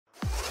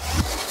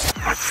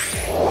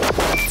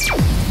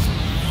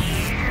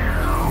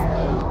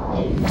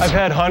I've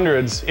had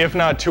hundreds, if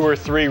not 2 or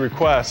 3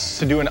 requests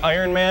to do an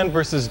Iron Man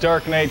vs.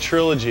 Dark Knight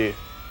trilogy.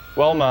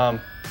 Well, Mom,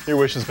 your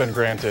wish has been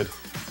granted.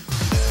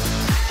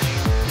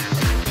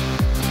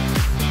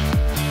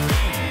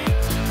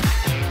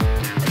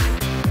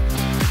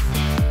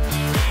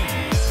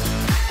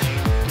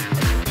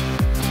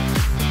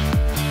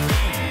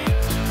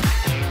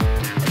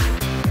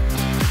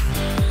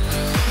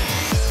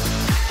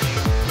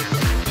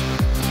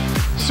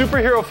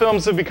 Superhero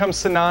films have become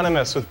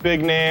synonymous with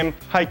big-name,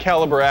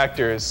 high-caliber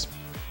actors.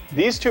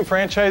 These 2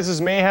 franchises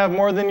may have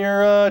more than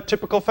your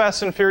typical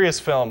Fast and Furious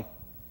film.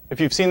 If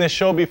you've seen this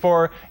show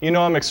before, you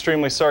know I'm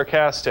extremely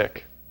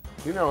sarcastic.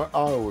 You know what I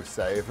always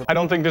say? I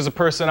don't think there's a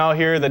person out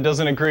here that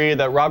doesn't agree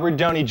that Robert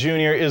Downey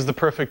Jr. is the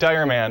perfect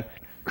Iron Man.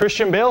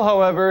 Christian Bale,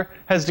 however,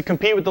 has to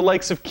compete with the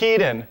likes of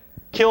Keaton,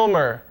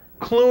 Kilmer,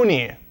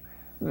 Clooney,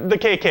 the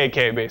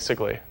KKK,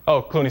 basically.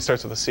 Oh, Clooney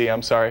starts with a C,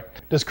 I'm sorry.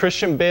 Does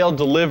Christian Bale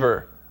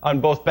deliver on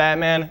both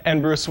Batman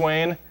and Bruce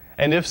Wayne?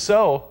 And if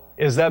so,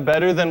 is that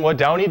better than what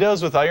Downey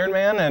does with Iron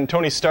Man and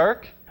Tony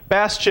Stark?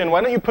 Bastian,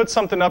 why don't you put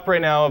something up right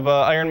now of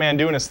Iron Man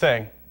doing his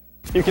thing?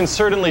 You can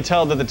certainly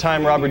tell that the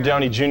time Robert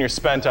Downey Jr.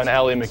 spent on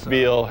Ally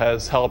McBeal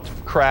has helped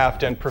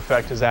craft and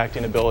perfect his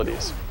acting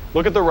abilities.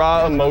 Look at the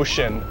raw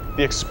emotion,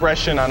 the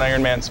expression on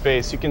Iron Man's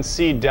face. You can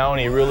see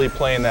Downey really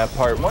playing that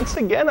part. Once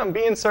again, I'm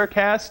being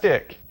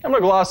sarcastic. I'm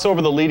gonna gloss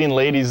over the leading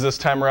ladies this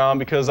time around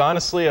because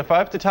honestly, if I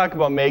have to talk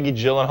about Maggie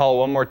Gyllenhaal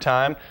one more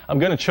time, I'm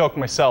gonna choke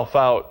myself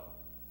out.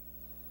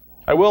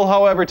 I will,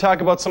 however,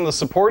 talk about some of the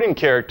supporting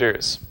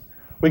characters.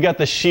 We got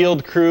the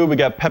S.H.I.E.L.D. crew, we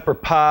got Pepper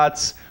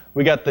Potts,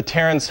 we got the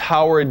Terrence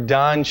Howard,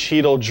 Don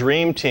Cheadle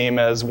dream team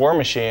as War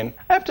Machine.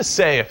 I have to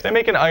say, if they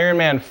make an Iron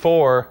Man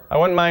 4, I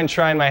wouldn't mind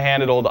trying my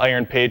hand at old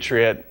Iron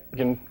Patriot. You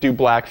can do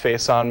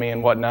blackface on me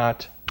and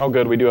whatnot. Oh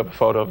good, we do have a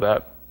photo of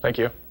that. Thank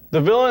you.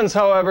 The villains,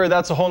 however,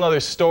 that's a whole nother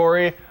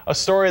story. A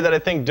story that I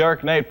think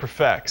Dark Knight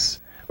perfects.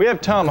 We have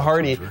Tom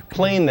Hardy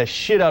playing the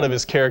shit out of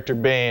his character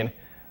Bane.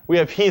 We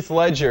have Heath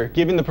Ledger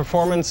giving the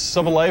performance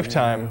of a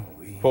lifetime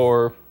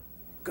for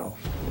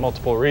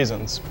multiple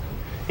reasons.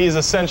 He's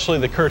essentially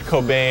the Kurt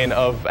Cobain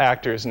of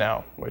actors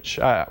now, which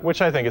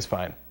I think is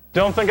fine.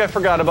 Don't think I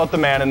forgot about the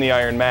man in the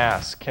iron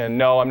mask. And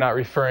no, I'm not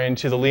referring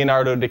to the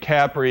Leonardo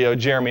DiCaprio,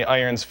 Jeremy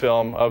Irons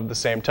film of the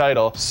same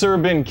title. Sir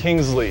Ben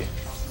Kingsley,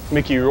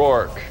 Mickey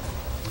Rourke.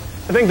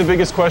 I think the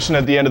biggest question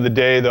at the end of the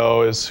day,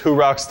 though, is who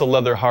rocks the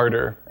leather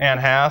harder, Anne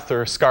Hath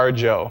or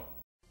ScarJo?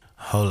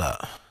 Hold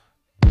up.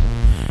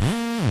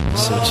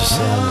 So what you're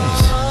saying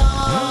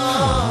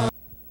is...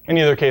 In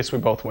either case, we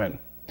both win.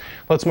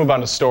 Let's move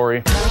on to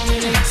story.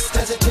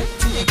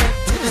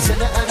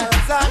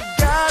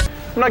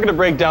 I'm not going to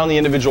break down the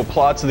individual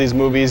plots of these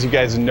movies, you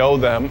guys know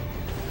them.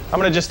 I'm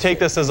going to just take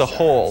this as a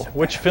whole.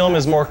 Which film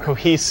is more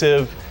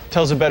cohesive,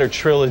 tells a better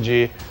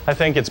trilogy? I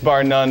think it's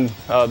bar none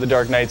the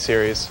Dark Knight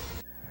series.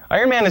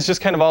 Iron Man is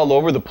just kind of all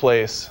over the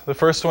place. The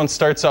first one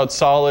starts out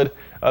solid.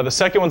 The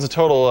second one's a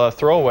total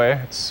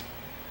throwaway. It's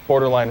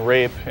borderline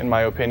rape, in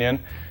my opinion.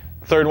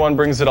 The third one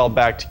brings it all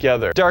back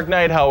together. Dark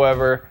Knight,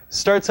 however,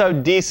 starts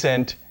out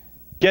decent,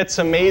 gets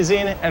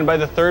amazing, and by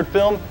the third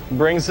film,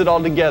 brings it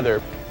all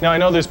together. Now, I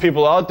know there's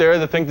people out there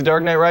that think The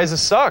Dark Knight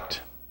Rises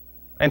sucked.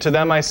 And to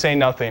them, I say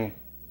nothing.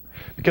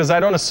 Because I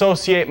don't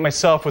associate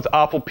myself with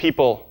awful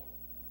people.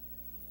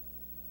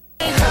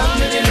 How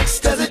many licks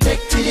does it take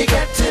till you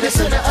get to the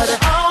center of the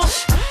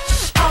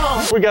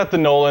We got the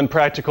Nolan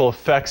practical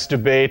effects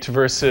debate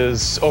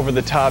versus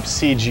over-the-top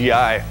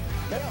CGI.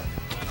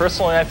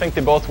 Personally, I think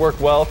they both work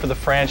well for the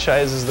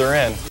franchises they're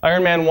in.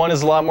 Iron Man 1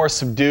 is a lot more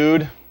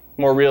subdued,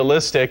 more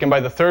realistic, and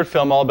by the third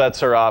film, all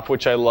bets are off,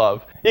 which I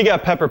love. You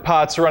got Pepper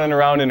Potts running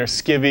around in her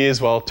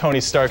skivvies while Tony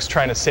Stark's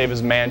trying to save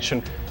his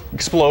mansion.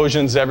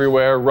 Explosions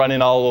everywhere,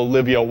 running all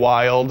Olivia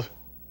Wilde.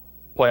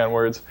 Play on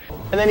words.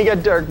 And then you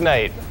got Dark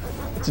Knight.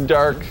 It's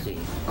dark,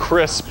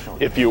 crisp,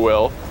 if you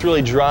will. It's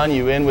really drawing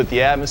you in with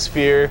the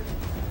atmosphere.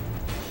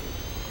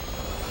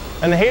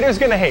 And the hater's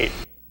gonna hate.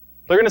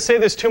 They're gonna say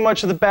there's too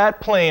much of the bat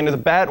plane or the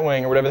bat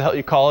wing or whatever the hell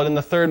you call it in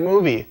the third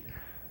movie.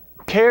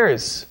 Who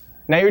cares?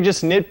 Now you're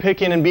just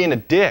nitpicking and being a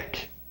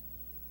dick.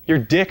 You're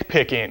dick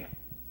picking.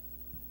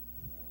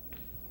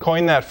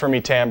 Coin that for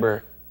me,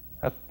 Timbre.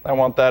 I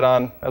want that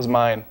on as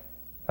mine.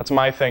 That's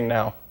my thing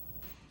now.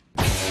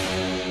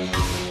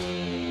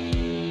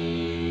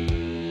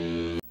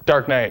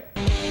 Dark Knight.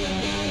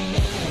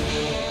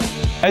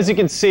 As you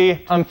can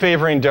see, I'm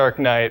favoring Dark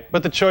Knight,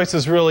 but the choice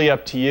is really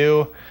up to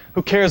you.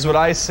 Who cares what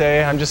I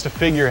say? I'm just a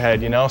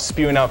figurehead, you know,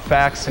 spewing out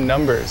facts and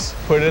numbers.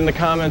 Put it in the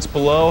comments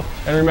below,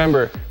 and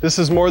remember, this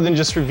is more than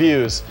just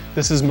reviews.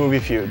 This is movie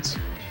feuds.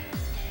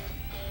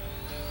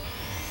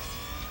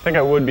 I think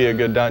I would be a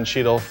good Don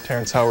Cheadle,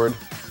 Terrence Howard.